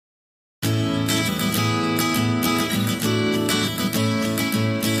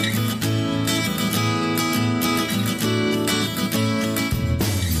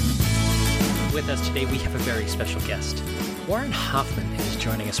special guest. Warren Hoffman is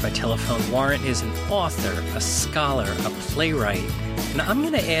joining us by telephone. Warren is an author, a scholar, a playwright, and I'm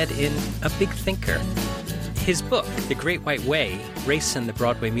going to add in a big thinker. His book, The Great White Way, Race and the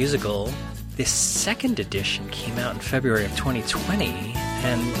Broadway Musical, this second edition came out in February of 2020,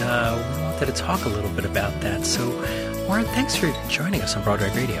 and we wanted to talk a little bit about that. So, Warren, thanks for joining us on Broadway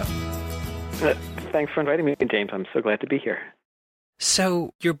Radio. Thanks for inviting me, James. I'm so glad to be here.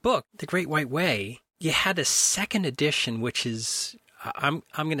 So, your book, The Great White Way, you had a second edition, which is, I'm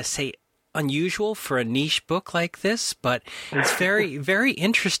going to say, unusual for a niche book like this, but it's very, very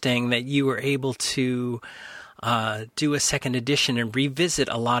interesting that you were able to do a second edition and revisit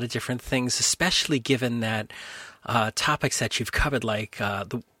a lot of different things, especially given that topics that you've covered, like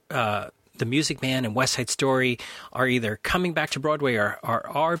the Music Man and West Side Story, are either coming back to Broadway or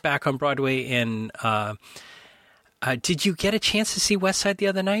are back on Broadway. And did you get a chance to see West Side the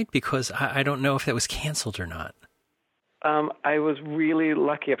other night? Because I don't know if that was canceled or not. I was really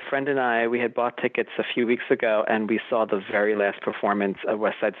lucky. A friend and I, we had bought tickets a few weeks ago, and we saw the very last performance of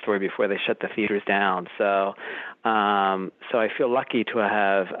West Side Story before they shut the theaters down. So I feel lucky to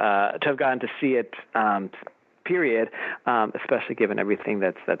have gotten to see it. Period, especially given everything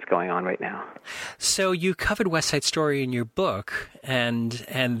that's going on right now. So you covered West Side Story in your book, and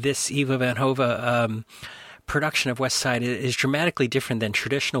this Eva Van Hove production of West Side is dramatically different than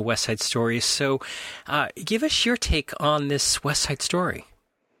traditional West Side Stories. So give us your take on this West Side Story.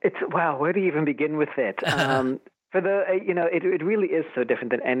 Wow, where do you even begin with it? It really is so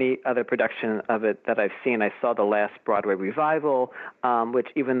different than any other production of it that I've seen. I saw the last Broadway revival, which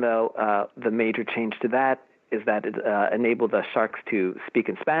even though the major change to that is that it enabled the Sharks to speak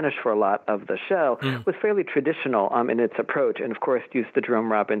in Spanish for a lot of the show, was fairly traditional in its approach, and of course used the Jerome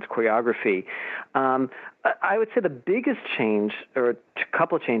Robbins choreography. I would say the biggest change, or a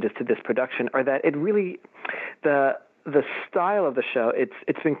couple changes to this production, are that it really, the style of the show,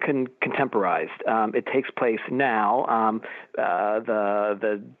 it's been contemporized. It takes place now.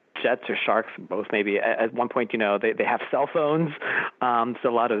 The Jets or Sharks, both maybe at one point, they have cell phones. There's a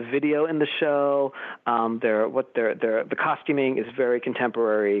lot of video in the show. The costuming is very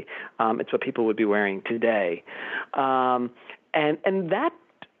contemporary. It's what people would be wearing today. And that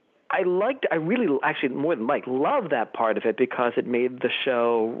I really more than love that part of it, because it made the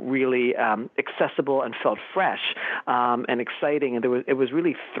show really accessible and felt fresh and exciting. And it was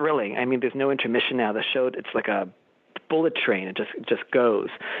really thrilling. I mean, there's no intermission now. The show, it's like a bullet train. It just goes.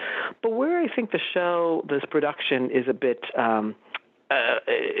 But where I think this production is a bit, I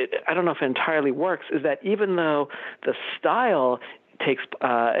don't know if it entirely works, is that even though the style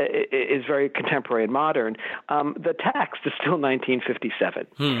is very contemporary and modern, the text is still 1957.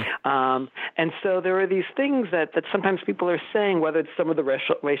 And so there are these things that sometimes people are saying, whether it's some of the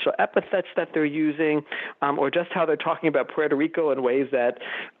racial epithets that they're using, or just how they're talking about Puerto Rico in ways that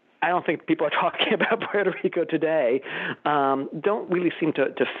I don't think people are talking about Puerto Rico today, don't really seem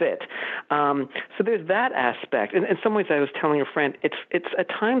to fit. So there's that aspect. In some ways, I was telling a friend, it's at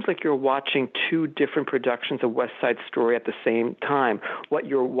times like you're watching two different productions of West Side Story at the same time. What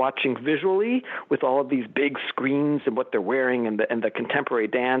you're watching visually with all of these big screens and what they're wearing and the contemporary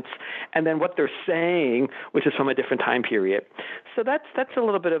dance, and then what they're saying, which is from a different time period. So that's a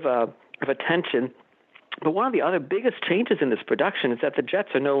little bit of a tension. But one of the other biggest changes in this production is that the Jets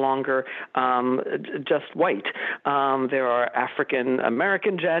are no longer just white. There are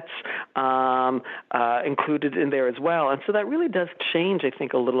African-American Jets included in there as well. And so that really does change, I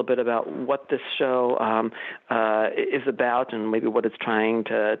think, a little bit about what this show is about, and maybe what it's trying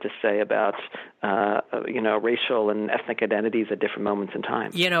to say about, racial and ethnic identities at different moments in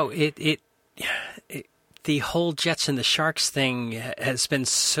time. The whole Jets and the Sharks thing has been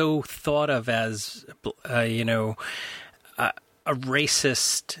so thought of as, a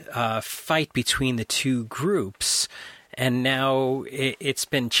racist fight between the two groups. And now it's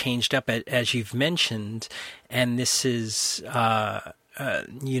been changed up, as you've mentioned. And this is, one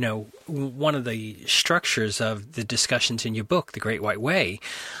of the structures of the discussions in your book, The Great White Way.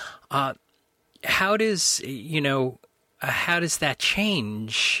 How does that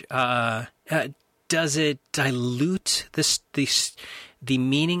change? Does it dilute the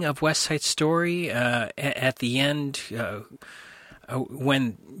meaning of West Side Story at the end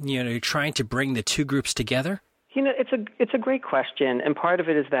when you're trying to bring the two groups together? It's a great question, and part of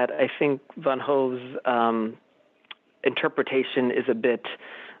it is that I think Van Hove's interpretation is a bit.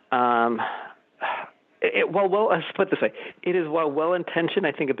 Let's put it this way. It is, while well-intentioned,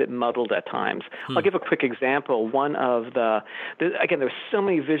 I think a bit muddled at times. I'll give a quick example. One of there's so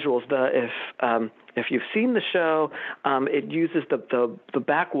many visuals. if you've seen the show, it uses the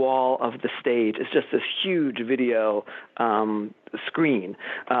back wall of the stage. It's just this huge video screen,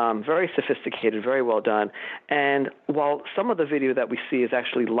 very sophisticated, very well done. And while some of the video that we see is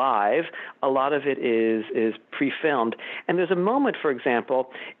actually live, a lot of it is pre-filmed. And there's a moment, for example,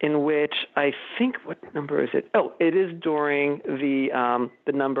 in which I think, what number is it? Oh, it is during the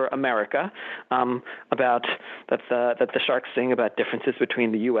number America, about that the Sharks sing about differences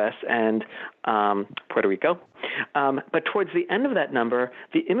between the U.S. and Puerto Rico. But towards the end of that number,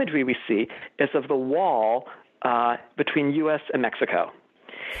 the imagery we see is of the wall between U.S. and Mexico.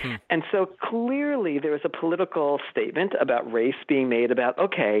 And so clearly there is a political statement about race being made about,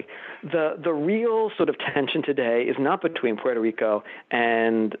 okay, the real sort of tension today is not between Puerto Rico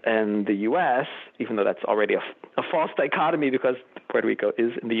and the U.S., even though that's already a false dichotomy because Puerto Rico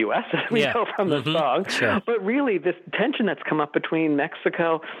is in the U.S., as we know from the song. Sure. But really this tension that's come up between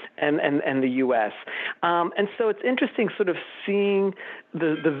Mexico and the U.S. And so it's interesting sort of seeing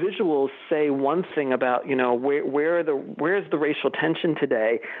the visuals say one thing about, where's the racial tension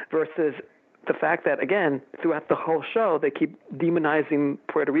today versus the fact that, again, throughout the whole show, they keep demonizing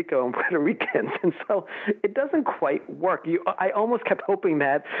Puerto Rico and Puerto Ricans. And so it doesn't quite work. I almost kept hoping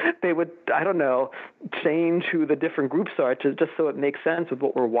that they would, change who the different groups are just so it makes sense with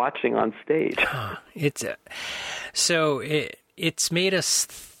what we're watching on stage. It's made us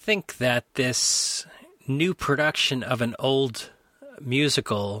think that this new production of an old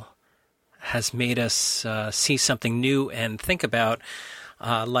musical has made us see something new and think about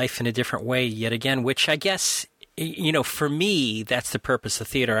life in a different way yet again, which I guess, for me, that's the purpose of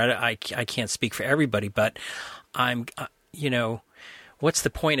theater. I can't speak for everybody, but I'm, what's the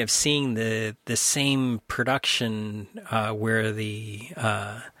point of seeing the same production where the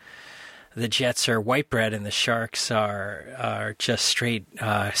Jets are white bread and the Sharks are just straight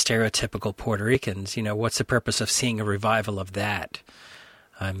stereotypical Puerto Ricans? What's the purpose of seeing a revival of that?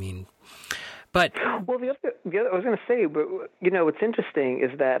 I mean, but well, the other I was going to say, but what's interesting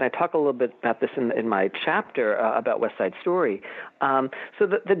is that, and I talk a little bit about this in my chapter about West Side Story. So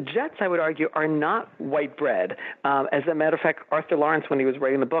the Jets, I would argue, are not white bread. As a matter of fact, Arthur Lawrence, when he was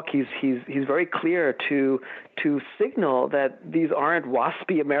writing the book, he's very clear to signal that these aren't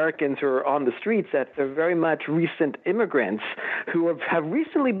waspy Americans who are on the streets, that they're very much recent immigrants who have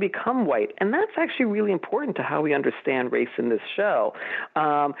recently become white. And that's actually really important to how we understand race in this show.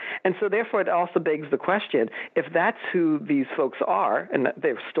 And so therefore it also begs the question, if that's who these folks are, and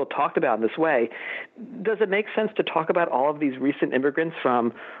they're still talked about in this way, does it make sense to talk about all of these recent immigrants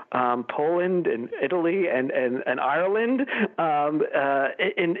from Poland and Italy and Ireland in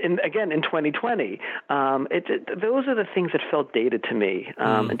 2020? Those are the things that felt dated to me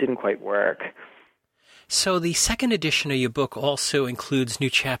and didn't quite work. So the second edition of your book also includes new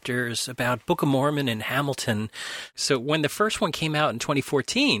chapters about Book of Mormon and Hamilton. So when the first one came out in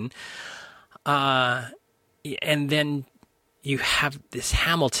 2014, and then you have this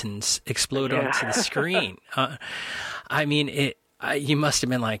Hamilton's explode onto the screen. You must have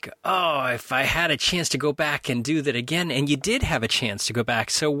been like, oh, if I had a chance to go back and do that again. And you did have a chance to go back.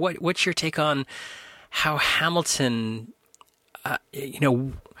 So what's your take on how Hamilton, how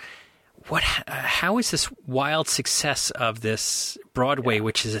is this wild success of this Broadway,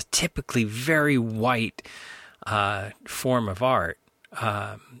 which is a typically very white form of art?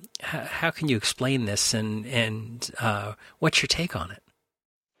 How can you explain this, and what's your take on it?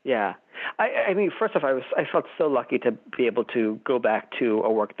 Yeah. I mean, first off, I felt so lucky to be able to go back to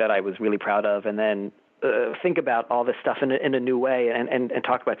a work that I was really proud of, and then think about all this stuff in a new way and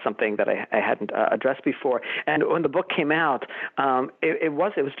talk about something that I hadn't addressed before. And when the book came out, it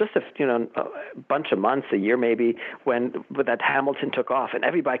was just a bunch of months, a year maybe, when that Hamilton took off, and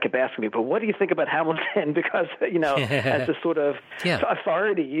everybody kept asking me, but what do you think about Hamilton? Because, as a sort of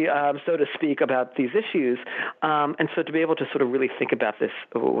authority, so to speak, about these issues. And so to be able to sort of really think about this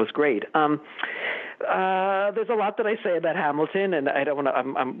was great. There's a lot that I say about Hamilton, and I don't want to. I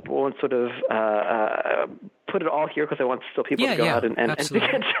won't sort of put it all here because I want still people to go out and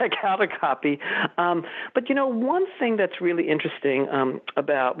check out a copy. But one thing that's really interesting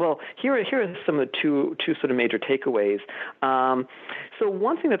about here are some of the two sort of major takeaways. So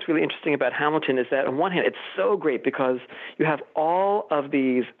one thing that's really interesting about Hamilton is that on one hand, it's so great because you have all of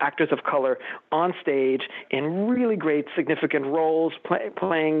these actors of color on stage in really great, significant roles,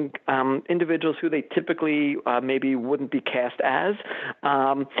 playing individuals who they typically maybe wouldn't be cast as.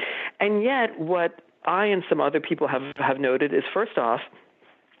 And yet what I and some other people have noted is, first off,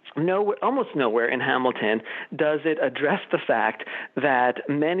 almost nowhere in Hamilton does it address the fact that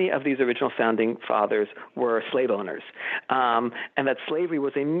many of these original founding fathers were slave owners, and that slavery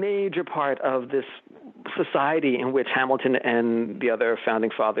was a major part of this society in which Hamilton and the other founding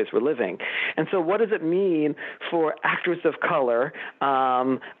fathers were living. And so what does it mean for actors of color,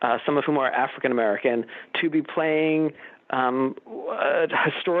 some of whom are African American, to be playing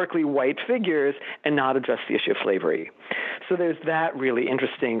historically white figures and not address the issue of slavery? So there's that really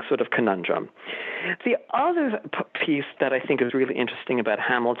interesting sort of conundrum. The other piece that I think is really interesting about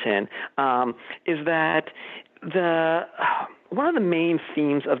Hamilton is that one of the main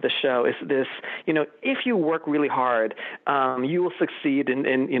themes of the show is this, if you work really hard, you will succeed in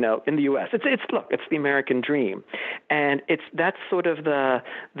the U.S. It's the American dream. And that's sort of the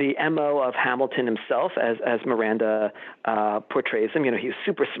MO of Hamilton himself as Miranda portrays him. He's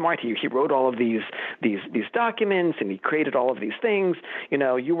super smart. He wrote all of these documents, and he created all of these things.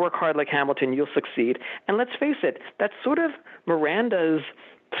 You work hard like Hamilton, you'll succeed. And let's face it, that's sort of Miranda's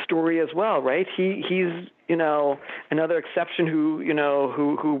story as well, right? He's another exception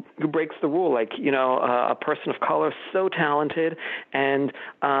who breaks the rule, like a person of color, so talented, and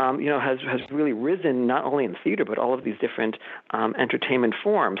has really risen not only in theater but all of these different entertainment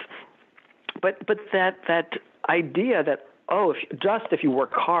forms. But that idea that if you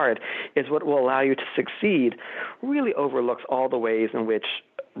work hard is what will allow you to succeed really overlooks all the ways in which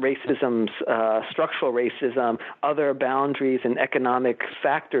racism, structural racism, other boundaries and economic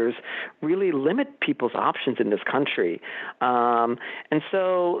factors really limit people's options in this country. And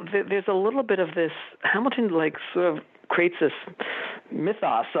so there's a little bit of this, Hamilton sort of creates this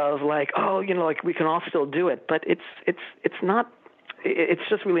mythos of we can all still do it, but it's not. It's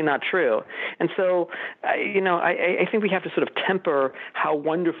just really not true. And so, I think we have to sort of temper how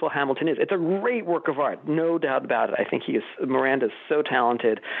wonderful Hamilton is. It's a great work of art, no doubt about it. I think Miranda is so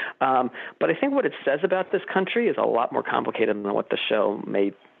talented. But I think what it says about this country is a lot more complicated than what the show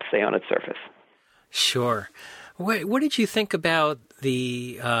may say on its surface. Sure. What did you think about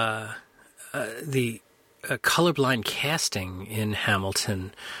the colorblind casting in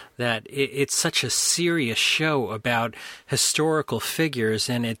Hamilton? That it's such a serious show about historical figures,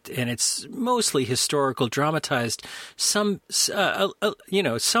 and it's mostly historical, dramatized, somewhat,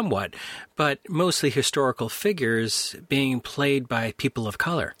 but mostly historical figures being played by people of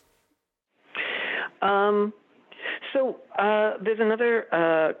color. So there's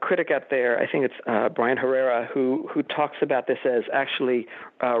another critic out there, I think it's Brian Herrera, who talks about this as actually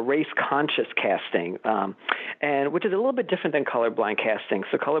race-conscious casting, and which is a little bit different than colorblind casting.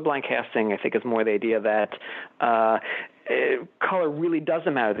 So colorblind casting, I think, is more the idea that color really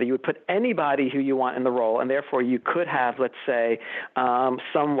doesn't matter, that you would put anybody who you want in the role, and therefore you could have, let's say,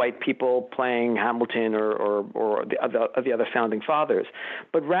 some white people playing Hamilton or the other founding fathers,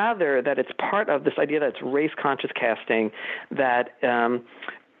 but rather that it's part of this idea that it's race-conscious casting, that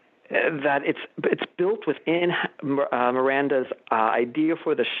it's built within Miranda's idea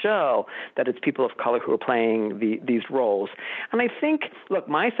for the show, that it's people of color who are playing these roles. And I think,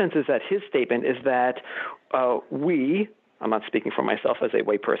 my sense is that his statement is that I'm not speaking for myself as a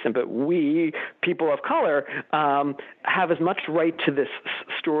white person, but we, people of color, have as much right to this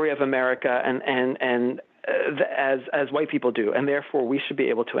story of America and as white people do, and therefore we should be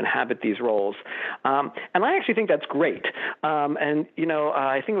able to inhabit these roles. And I actually think that's great. I think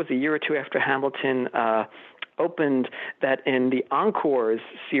it was a year or two after Hamilton opened that in the Encores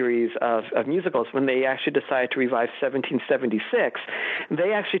series of musicals, when they actually decided to revive 1776,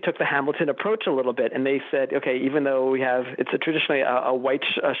 they actually took the Hamilton approach a little bit, and they said, okay, even though it's traditionally a white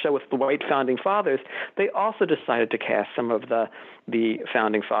show with the white founding fathers, they also decided to cast some of the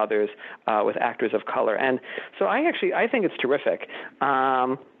founding fathers with actors of color. And so I think it's terrific.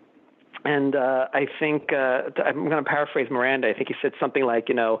 And I think I'm going to paraphrase Miranda. I think he said something like,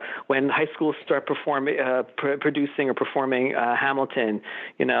 when high schools start producing or performing Hamilton,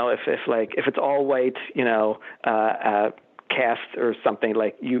 if it's all white, cast or something,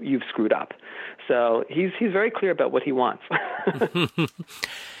 like you've screwed up. So he's very clear about what he wants.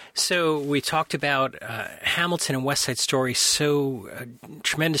 So we talked about Hamilton and West Side Story, so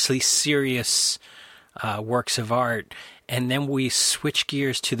tremendously serious works of art. And then we switch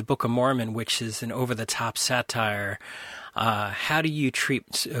gears to the Book of Mormon, which is an over-the-top satire. How do you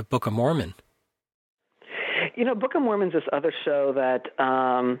treat Book of Mormon? Book of Mormon's this other show that,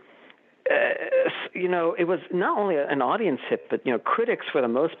 it was not only an audience hit, but, critics for the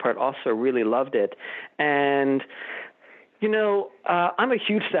most part also really loved it. And I'm a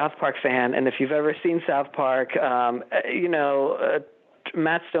huge South Park fan, and if you've ever seen South Park,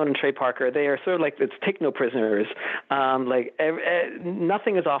 Matt Stone and Trey Parker, they are sort of like, it's take no prisoners.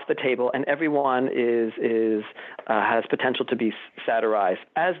 Nothing is off the table, and everyone has potential to be satirized,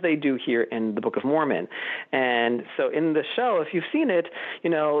 as they do here in the Book of Mormon. And so in the show, if you've seen it,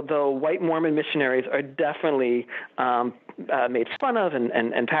 the white Mormon missionaries are definitely made fun of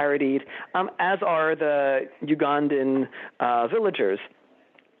and parodied, as are the Ugandan villagers.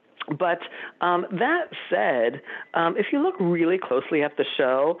 But that said, if you look really closely at the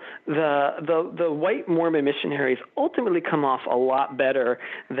show, the white Mormon missionaries ultimately come off a lot better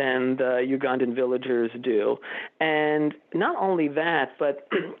than the Ugandan villagers do. And not only that, but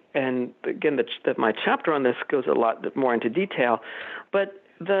and again, my chapter on this goes a lot more into detail, but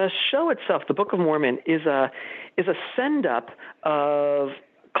the show itself, the Book of Mormon, is a send-up of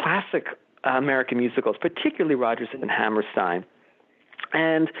classic American musicals, particularly Rodgers and Hammerstein.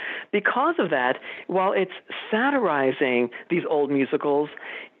 And because of that, while it's satirizing these old musicals,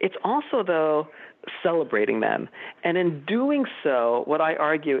 it's also, though, celebrating them. And in doing so, what I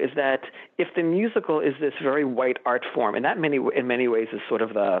argue is that if the musical is this very white art form, and that in many ways is sort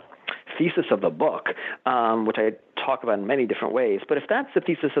of the thesis of the book, which I talk about in many different ways, but if that's the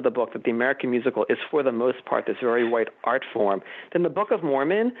thesis of the book, that the American musical is for the most part this very white art form, then the Book of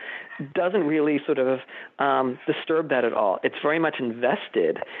Mormon doesn't really sort of disturb that at all. It's very much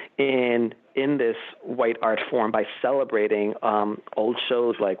invested in this white art form by celebrating old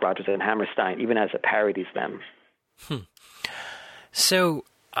shows like Rodgers and Hammerstein, even as it parodies them. So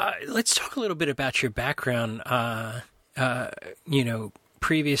let's talk a little bit about your background.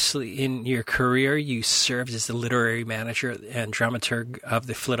 Previously in your career, you served as the literary manager and dramaturg of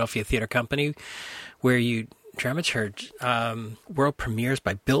the Philadelphia Theater Company, where you dramaturged world premieres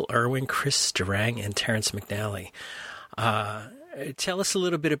by Bill Irwin, Chris Durang, and Terrence McNally. Tell us a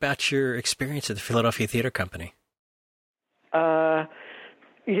little bit about your experience at the Philadelphia Theater Company.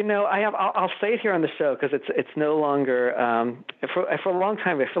 I'll say it here on the show because it's no longer for a long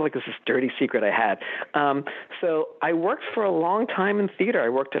time. I feel like this is a dirty secret I had. So I worked for a long time in theater. I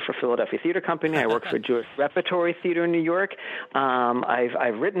worked for Philadelphia Theater Company. I worked for Jewish Repertory Theater in New York.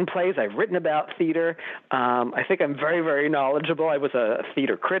 I've written plays. I've written about theater. I think I'm very, very knowledgeable. I was a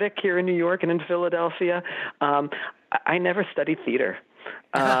theater critic here in New York and in Philadelphia. I never studied theater.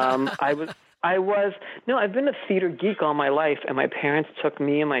 I've been a theater geek all my life, and my parents took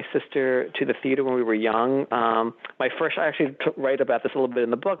me and my sister to the theater when we were young. I actually write about this a little bit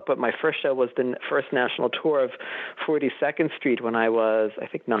in the book, but my first show was the first national tour of 42nd Street when I was, I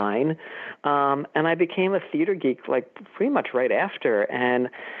think, 9. And I became a theater geek like pretty much right after, and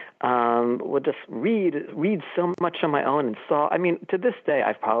would just read so much on my own and to this day,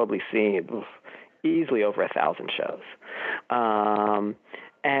 I've probably seen easily over 1,000 shows.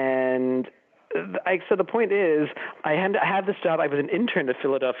 So the point is, I had this job. I was an intern at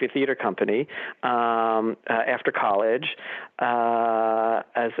Philadelphia Theater Company after college,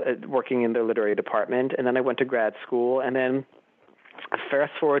 as working in the literary department, and then I went to grad school, and then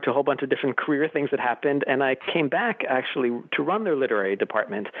fast forward to a whole bunch of different career things that happened, and I came back actually to run their literary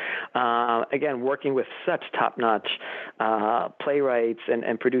department, again, working with such top-notch playwrights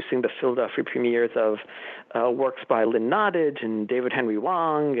and producing the Philadelphia premieres of works by Lynn Nottage and David Henry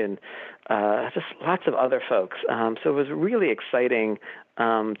Wong and just lots of other folks. So it was really exciting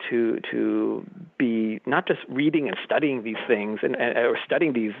to be not just reading and studying these things or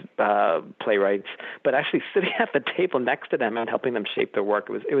studying these playwrights, but actually sitting at the table next to them and helping them shape their work.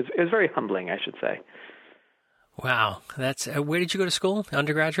 It was very humbling, I should say. Wow, that's where did you go to school?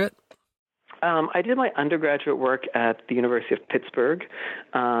 Undergraduate? I did my undergraduate work at the University of Pittsburgh,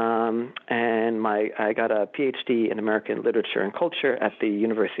 and I got a PhD in American Literature and Culture at the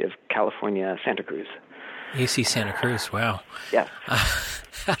University of California, Santa Cruz. UC Santa Cruz, wow. Yeah.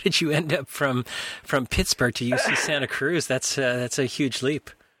 How did you end up from Pittsburgh to UC Santa Cruz? That's a huge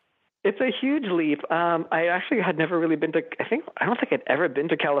leap. It's a huge leap. I actually had never really been to, I don't think I'd ever been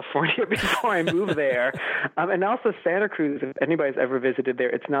to California before I moved there. And also Santa Cruz, if anybody's ever visited there,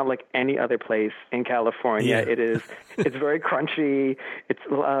 it's not like any other place in California. Yeah. It's very crunchy. It's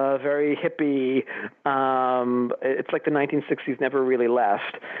very hippie. It's like the 1960s never really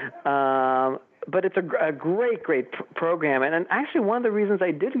left. But it's a great program. And actually one of the reasons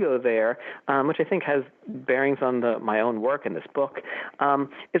I did go there, which I think has bearings on my own work in this book,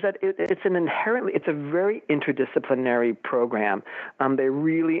 is that it's a very interdisciplinary program. They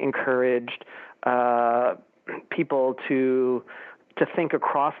really encouraged people to to think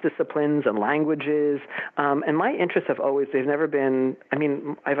across disciplines and languages. And my interests have always, they've never been, I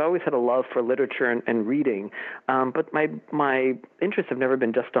mean, I've always had a love for literature and reading, but my interests have never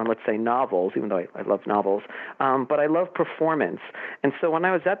been just on, let's say, novels, even though I love novels, but I love performance. And so when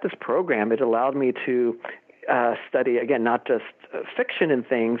I was at this program, it allowed me to study, again, not just fiction and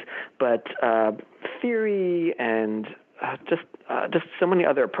things, but theory and just so many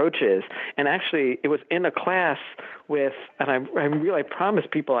other approaches. And actually, it was in a class with, and I promise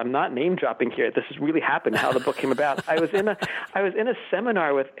people I'm not name dropping here. This has really happened. How the book came about. I was in a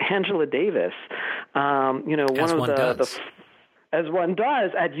seminar with Angela Davis. As one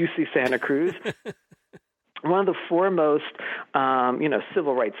does at UC Santa Cruz. One of the foremost,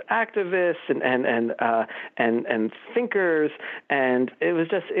 civil rights activists and thinkers, and it was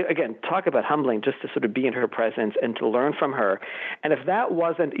just, again, talk about humbling, just to sort of be in her presence and to learn from her. And if that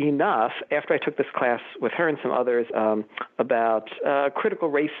wasn't enough, after I took this class with her and some others about critical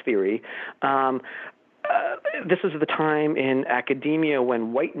race theory, this was the time in academia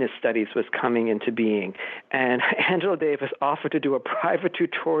when whiteness studies was coming into being, and Angela Davis offered to do a private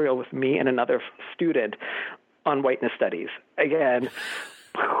tutorial with me and another student on whiteness studies. Again,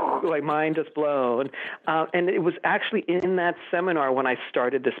 like mind just blown. And it was actually in that seminar when I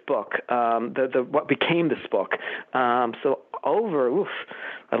started this book, what became this book. So over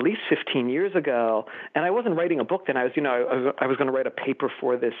at least 15 years ago, and I wasn't writing a book then. I was going to write a paper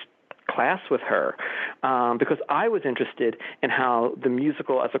for this class with her because I was interested in how the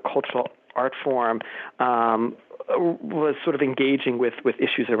musical as a cultural art form was sort of engaging with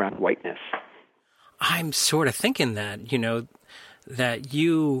issues around whiteness. I'm sort of thinking that, that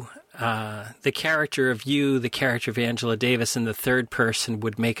you, the character of Angela Davis in the third person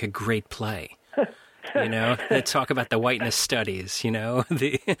would make a great play. They talk about the whiteness studies,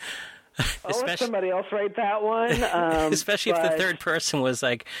 Let somebody else write that one. Especially if the third person was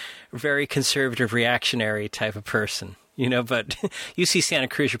like a very conservative, reactionary type of person, But UC Santa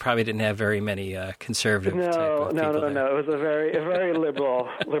Cruz, you probably didn't have very many conservative type of people. No. It was a very liberal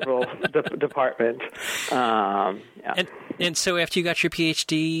department. Yeah. And so after you got your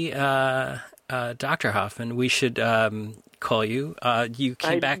PhD, Dr. Hoffman, we should call you. You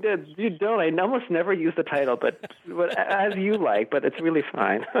came back. You don't. I almost never use the title, but as you like. But it's really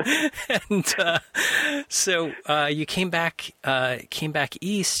fine. And so you came back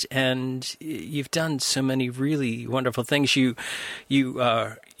east, and you've done so many really wonderful things. You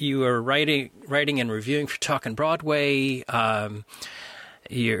are writing and reviewing for Talkin' Broadway.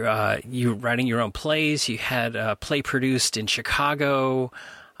 You're writing your own plays. You had a play produced in Chicago.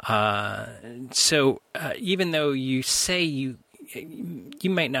 So even though you say you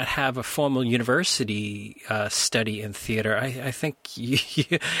might not have a formal university study in theater, I think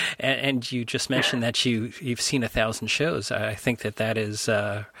and you just mentioned that you've seen 1,000 shows. I think that is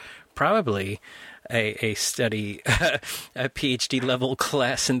probably a study, a PhD level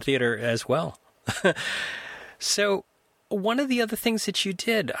class in theater as well. So. One of the other things that you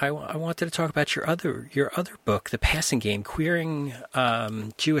did, I wanted to talk about your other book, The Passing Game, Queering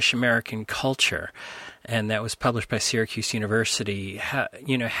Jewish American Culture, and that was published by Syracuse University. How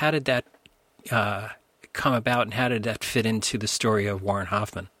did that come about, and how did that fit into the story of Warren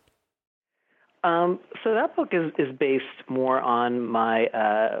Hoffman? So that book is based more on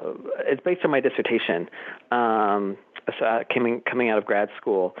it's based on my dissertation, coming out of grad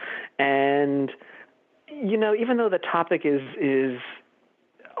school, and. Even though the topic is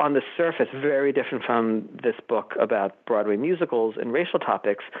on the surface very different from this book about Broadway musicals and racial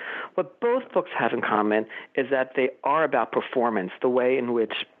topics, what both books have in common is that they are about performance, the way in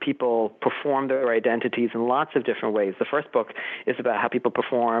which people perform their identities in lots of different ways. The first book is about how people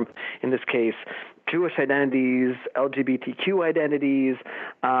perform, in this case, Jewish identities, LGBTQ identities,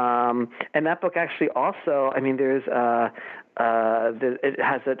 and that book actually also, there's it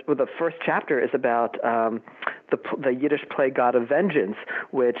has the first chapter is about the Yiddish play God of Vengeance,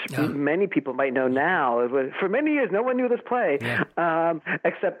 which many people might know now. For many years, no one knew this play,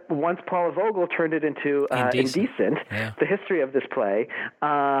 except once Paula Vogel turned it into Indecent, the history of this play.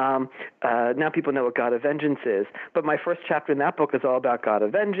 Now people know what God of Vengeance is. But my first chapter in that book is all about God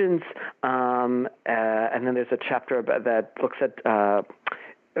of Vengeance, and then there's a chapter that looks at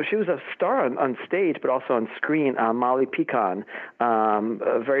she was a star on stage, but also on screen. Molly Picon,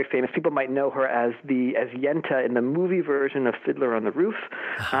 very famous. People might know her as Yenta in the movie version of Fiddler on the Roof.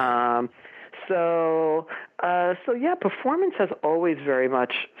 So performance has always very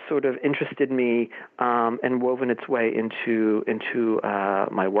much sort of interested me and woven its way into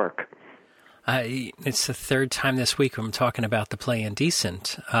my work. It's the third time this week I'm talking about the play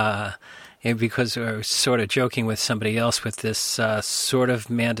Indecent. because I was sort of joking with somebody else with this sort of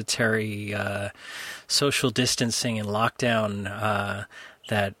mandatory social distancing and lockdown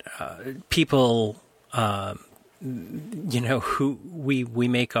that people, who we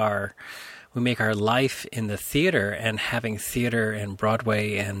make our life in the theater, and having theater and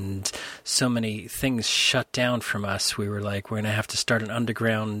Broadway and so many things shut down from us. We were like, we're going to have to start an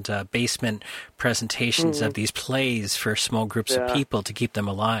underground basement presentations of these plays for small groups of people to keep them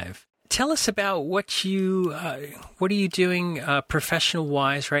alive. Tell us about what are you doing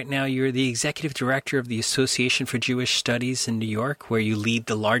professional-wise right now? You're the executive director of the Association for Jewish Studies in New York, where you lead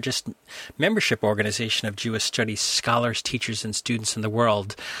the largest membership organization of Jewish studies scholars, teachers, and students in the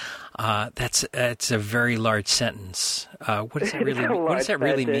world. That's a very large sentence. What does that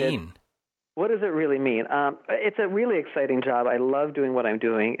really mean? What does it really mean? It's a really exciting job. I love doing what I'm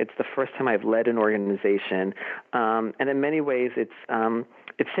doing. It's the first time I've led an organization, and in many ways, it's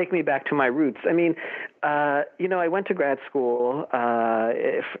taken me back to my roots. I mean, I went to grad school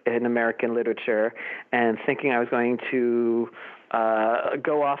in American literature, and thinking I was going to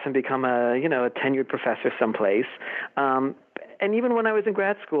go off and become a tenured professor someplace. And even when I was in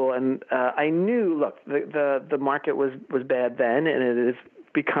grad school, and I knew, look, the market was bad then, and it has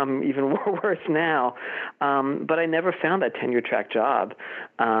become even worse now. But I never found that tenure track job.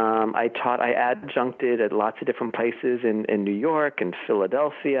 I adjuncted at lots of different places in New York and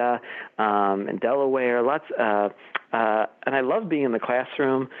Philadelphia, and Delaware, and I love being in the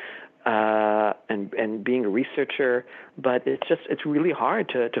classroom. And being a researcher, but it's really hard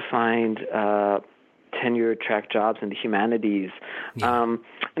to find tenure track jobs in the humanities. And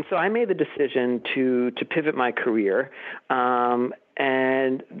so I made the decision to pivot my career.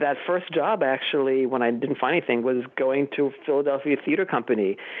 And that first job, actually, when I didn't find anything, was going to Philadelphia Theater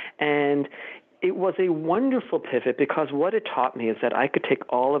Company. And it was a wonderful pivot, because what it taught me is that I could take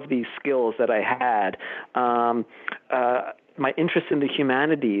all of these skills that I had, my interest in the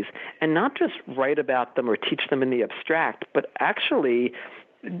humanities, and not just write about them or teach them in the abstract, but actually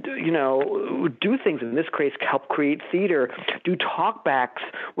do things, in this case, help create theater, do talkbacks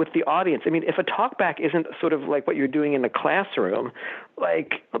with the audience. I mean, if a talkback isn't sort of like what you're doing in the classroom,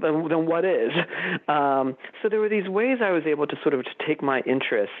 then what is? So there were these ways I was able to sort of take my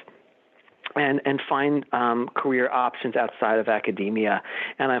interests and find career options outside of academia.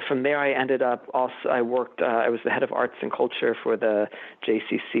 And from there, I ended up also, I was the head of arts and culture for the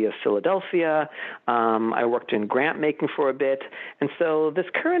JCC of Philadelphia. I worked in grant making for a bit. And so this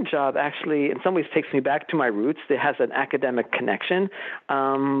current job actually, in some ways, takes me back to my roots. It has an academic connection.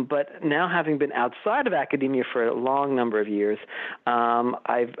 But now, having been outside of academia for a long number of years,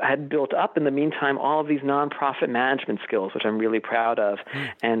 I've had built up in the meantime all of these nonprofit management skills, which I'm really proud of,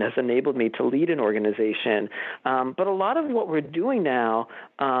 and has enabled me to lead an organization. But a lot of what we're doing now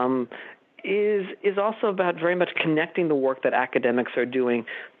is also about very much connecting the work that academics are doing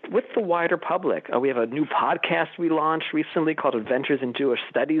with the wider public. We have a new podcast we launched recently called Adventures in Jewish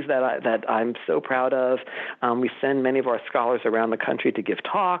Studies that I'm so proud of. We send many of our scholars around the country to give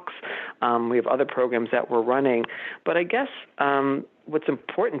talks. We have other programs that we're running. But I guess what's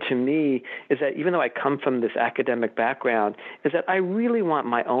important to me is that even though I come from this academic background, is that I really want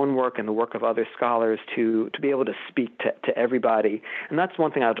my own work and the work of other scholars to be able to speak to everybody. And that's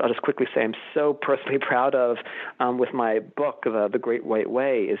one thing I'll just quickly say I'm so personally proud of with my book, The Great White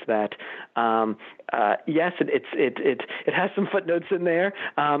Way, is that yes, it has some footnotes in there,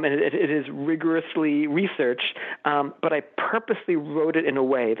 and it is rigorously researched, but I purposely wrote it in a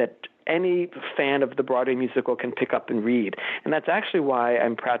way that any fan of the Broadway musical can pick up and read. And that's actually why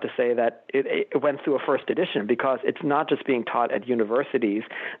I'm proud to say that it went through a first edition, because it's not just being taught at universities,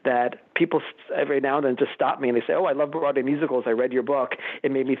 that people every now and then just stop me and they say, oh, I love Broadway musicals. I read your book.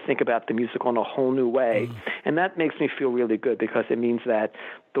 It made me think about the musical in a whole new way. And that makes me feel really good, because it means that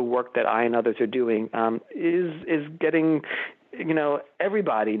the work that I and others are doing is getting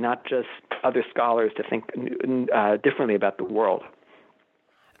everybody, not just other scholars, to think differently about the world.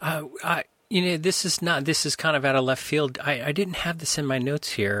 This is kind of out of left field. I didn't have this in my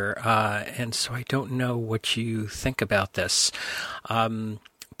notes here, and so I don't know what you think about this.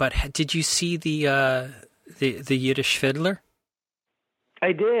 But did you see the Yiddish Fiddler?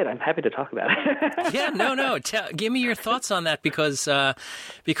 I did. I'm happy to talk about it. Yeah, no. Give me your thoughts on that, because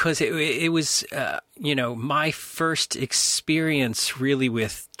it was my first experience really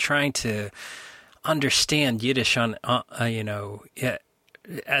with trying to understand Yiddish on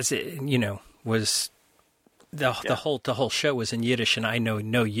as it was the whole show was in Yiddish, and I know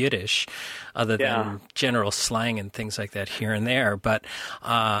no Yiddish other than general slang and things like that here and there, but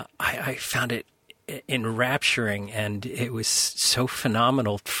I found it enrapturing, and it was so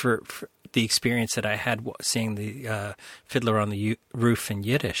phenomenal for the experience that I had seeing the Fiddler on the Roof in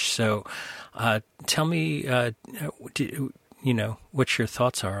Yiddish. So tell me, what your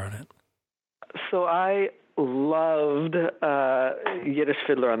thoughts are on it. So I loved Yiddish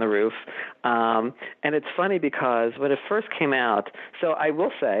Fiddler on the Roof. And it's funny because when it first came out, so I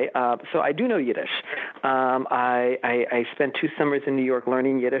will say, so I do know Yiddish. I spent 2 summers in New York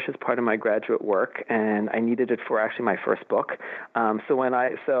learning Yiddish as part of my graduate work, and I needed it for actually my first book. So when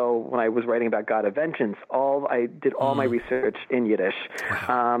I was writing about God of Vengeance, I did all my research in Yiddish.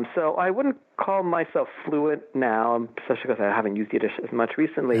 Wow. So I wouldn't call myself fluent now, especially because I haven't used Yiddish as much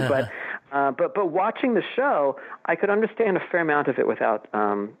recently. But watching the show, I could understand a fair amount of it without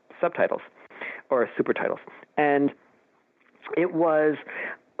subtitles or super titles. And it was,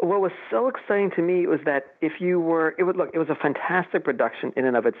 what was so exciting to me was that it was a fantastic production in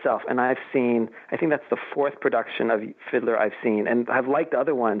and of itself. And I think that's the 4th production of Fiddler I've seen, and I've liked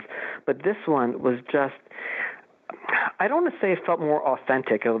other ones. But this one was just, I don't want to say it felt more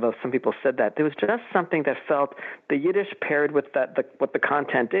authentic, although some people said that. There was just something that felt, the Yiddish paired with what the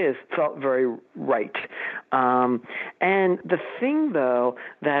content is, felt very right. And the thing, though,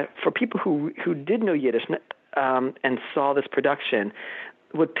 that for people who did know Yiddish and saw this production,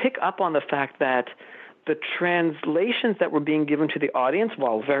 would pick up on the fact that the translations that were being given to the audience,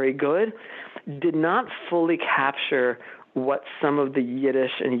 while very good, did not fully capture what some of the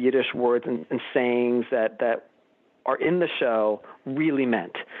Yiddish and Yiddish words and sayings that are in the show really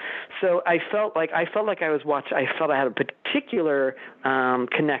meant. So I felt like I was watching. I felt I had a particular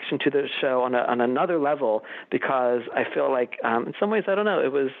connection to the show on another level, because I feel like in some ways, I don't know,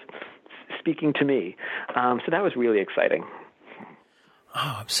 it was speaking to me. So that was really exciting.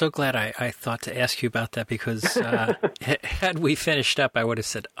 Oh, I'm so glad I thought to ask you about that, because had we finished up, I would have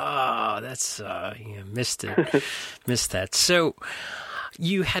said, that's missed that. So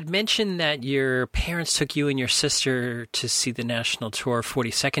you had mentioned that your parents took you and your sister to see the national tour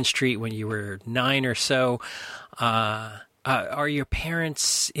 42nd Street when you were 9 or so. Are your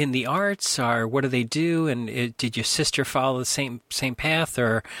parents in the arts, or what do they do? And did your sister follow the same path?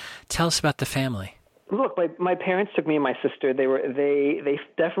 Or tell us about the family. Look, my parents took me and my sister. They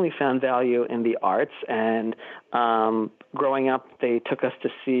definitely found value in the arts, and growing up, they took us to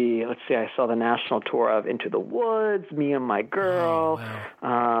see. I saw the national tour of Into the Woods, Me and My Girl. Oh,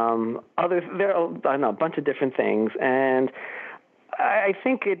 wow. A bunch of different things, and I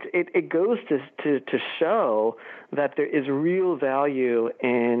think it goes to show that there is real value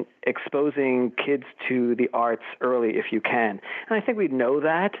in exposing kids to the arts early if you can. And I think we know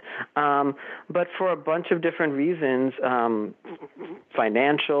that, but for a bunch of different reasons,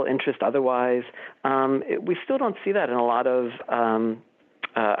 financial, interest, otherwise, we still don't see that in a lot of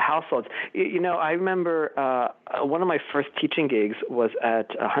households. I remember one of my first teaching gigs was at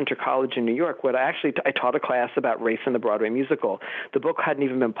Hunter College in New York, where I taught a class about race in the Broadway musical. The book hadn't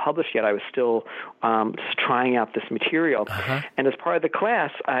even been published yet. I was still just trying out this material. Uh-huh. And as part of the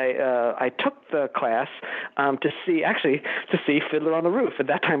class, I took the class to see Fiddler on the Roof, at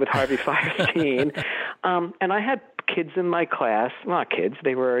that time with Harvey Fierstein. And I had kids in my class, well, not kids,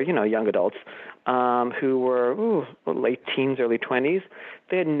 they were, young adults, who were late teens, early 20s.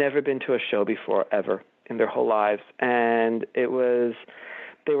 They had never been to a show before, ever, in their whole lives. And they were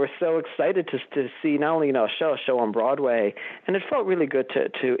so excited to see not only, a show on Broadway, and it felt really good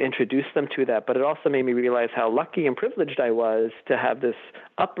to introduce them to that, but it also made me realize how lucky and privileged I was to have this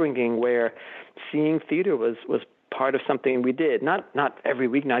upbringing where seeing theater was part of something we did, not every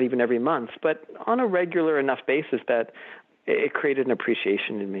week, not even every month, but on a regular enough basis that it created an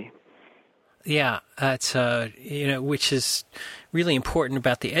appreciation in me. Yeah, it's which is really important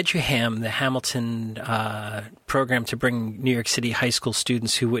about the EduHam, the Hamilton program to bring New York City high school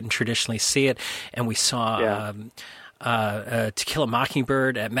students who wouldn't traditionally see it. And we saw To Kill a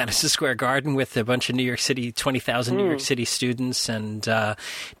Mockingbird at Madison Square Garden with a bunch of 20,000 New York City students, and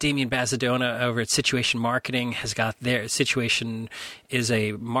Damien Bazzadona over at Situation Marketing has got Situation is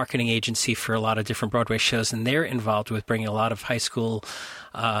a marketing agency for a lot of different Broadway shows, and they're involved with bringing a lot of high school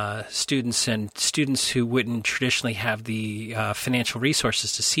students and students who wouldn't traditionally have the financial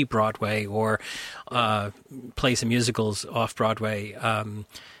resources to see Broadway or plays and musicals off Broadway.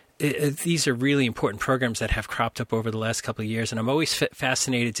 These are really important programs that have cropped up over the last couple of years, and I'm always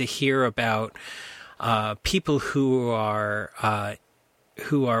fascinated to hear about people who are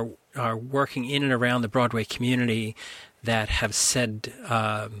working in and around the Broadway community that have said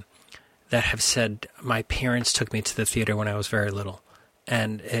my parents took me to the theater when I was very little,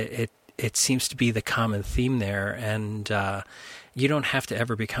 and it seems to be the common theme there. And you don't have to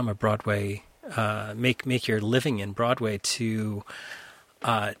ever become a Broadway make your living in Broadway to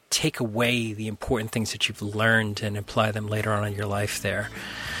take away the important things that you've learned and apply them later on in your life there.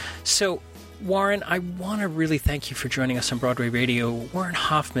 So, Warren, I want to really thank you for joining us on Broadway Radio. Warren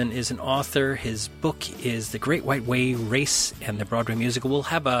Hoffman is an author. His book is The Great White Way, Race and the Broadway Musical. We'll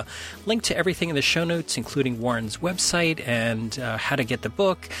have a link to everything in the show notes, including Warren's website and how to get the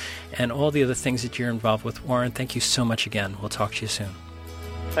book and all the other things that you're involved with. Warren, thank you so much again. We'll talk to you soon.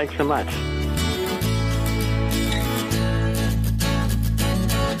 Thanks so much.